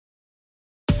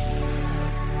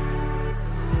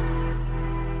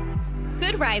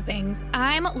Risings.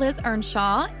 I'm Liz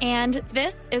Earnshaw, and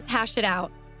this is Hash It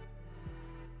Out.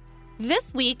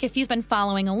 This week, if you've been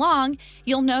following along,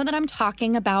 you'll know that I'm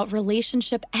talking about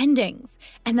relationship endings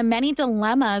and the many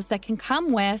dilemmas that can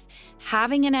come with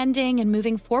having an ending and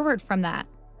moving forward from that.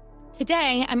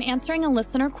 Today, I'm answering a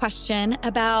listener question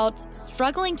about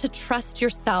struggling to trust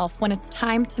yourself when it's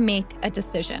time to make a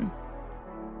decision.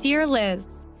 Dear Liz,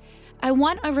 I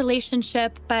want a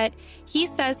relationship, but he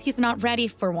says he's not ready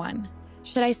for one.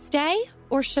 Should I stay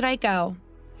or should I go?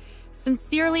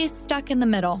 Sincerely, Stuck in the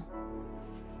Middle.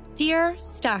 Dear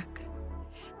Stuck,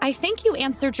 I think you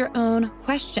answered your own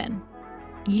question.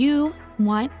 You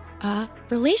want a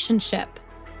relationship.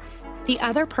 The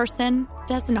other person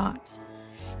does not.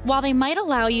 While they might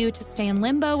allow you to stay in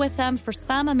limbo with them for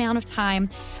some amount of time,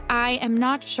 I am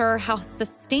not sure how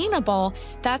sustainable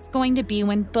that's going to be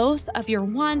when both of your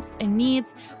wants and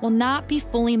needs will not be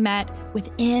fully met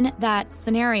within that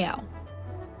scenario.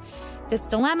 This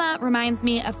dilemma reminds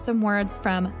me of some words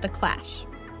from The Clash.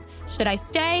 Should I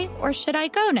stay or should I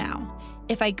go now?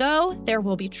 If I go, there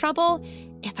will be trouble.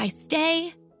 If I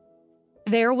stay,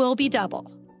 there will be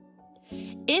double.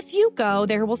 If you go,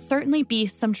 there will certainly be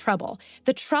some trouble.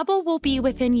 The trouble will be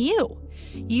within you.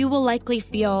 You will likely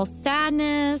feel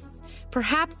sadness,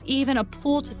 perhaps even a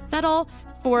pull to settle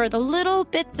for the little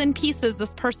bits and pieces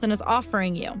this person is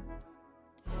offering you.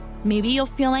 Maybe you'll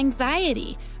feel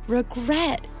anxiety,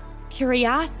 regret,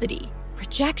 curiosity,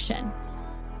 rejection.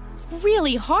 It's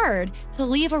really hard to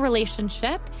leave a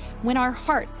relationship when our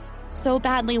hearts so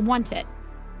badly want it.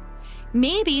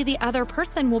 Maybe the other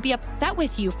person will be upset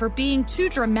with you for being too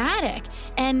dramatic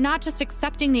and not just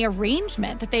accepting the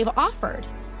arrangement that they've offered.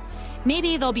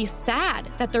 Maybe they'll be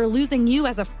sad that they're losing you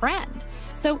as a friend.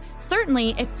 So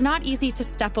certainly it's not easy to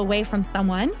step away from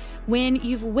someone when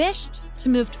you've wished to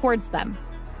move towards them.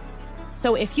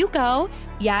 So if you go,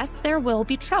 yes, there will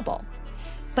be trouble.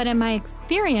 But in my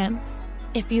experience,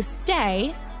 if you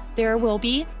stay, there will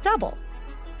be double.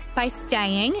 By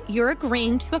staying, you're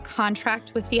agreeing to a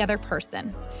contract with the other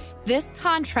person. This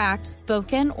contract,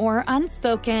 spoken or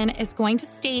unspoken, is going to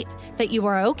state that you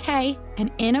are okay and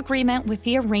in agreement with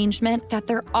the arrangement that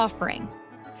they're offering.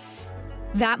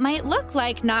 That might look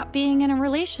like not being in a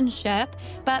relationship,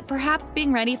 but perhaps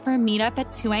being ready for a meetup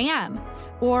at 2 a.m.,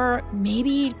 or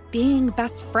maybe being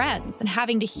best friends and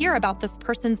having to hear about this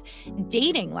person's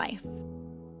dating life.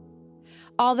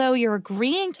 Although you're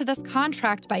agreeing to this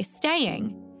contract by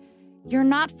staying, you're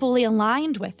not fully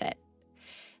aligned with it.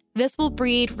 This will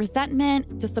breed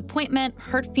resentment, disappointment,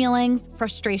 hurt feelings,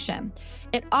 frustration.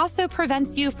 It also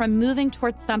prevents you from moving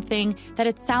towards something that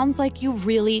it sounds like you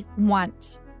really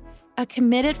want. A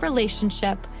committed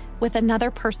relationship with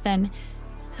another person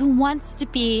who wants to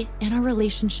be in a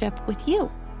relationship with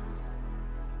you.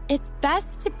 It's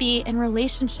best to be in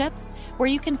relationships where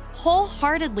you can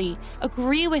wholeheartedly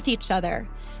agree with each other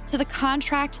to the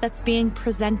contract that's being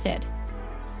presented.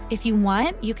 If you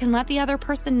want, you can let the other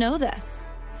person know this.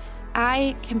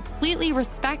 I completely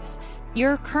respect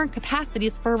your current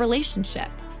capacities for a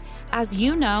relationship. As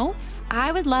you know,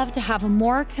 I would love to have a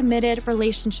more committed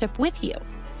relationship with you.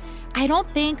 I don't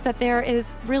think that there is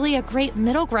really a great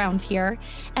middle ground here,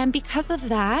 and because of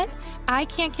that, I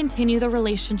can't continue the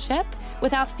relationship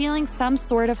without feeling some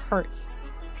sort of hurt.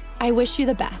 I wish you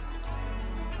the best.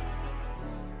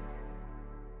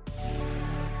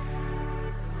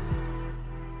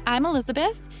 I'm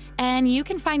Elizabeth, and you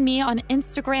can find me on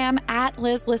Instagram at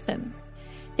Liz Listens.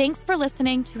 Thanks for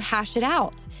listening to Hash It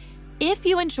Out. If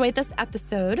you enjoyed this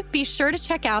episode, be sure to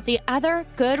check out the other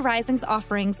Good Risings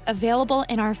offerings available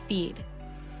in our feed.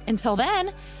 Until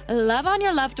then, love on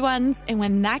your loved ones, and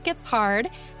when that gets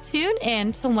hard, tune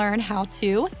in to learn how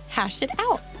to hash it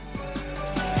out.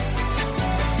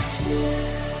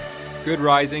 Good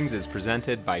Risings is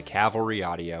presented by Cavalry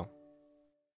Audio.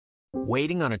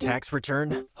 Waiting on a tax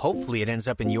return? Hopefully it ends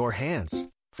up in your hands.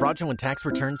 Fraudulent tax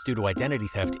returns due to identity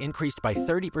theft increased by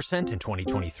 30% in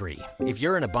 2023. If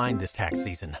you're in a bind this tax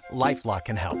season, LifeLock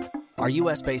can help. Our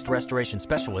U.S.-based restoration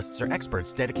specialists are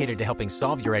experts dedicated to helping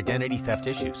solve your identity theft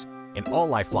issues. And all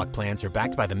LifeLock plans are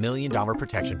backed by the $1 Million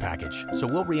Protection Package. So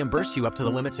we'll reimburse you up to the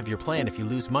limits of your plan if you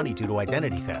lose money due to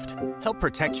identity theft. Help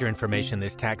protect your information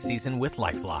this tax season with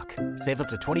LifeLock. Save up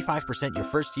to 25% your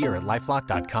first year at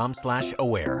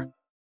LifeLock.com/aware.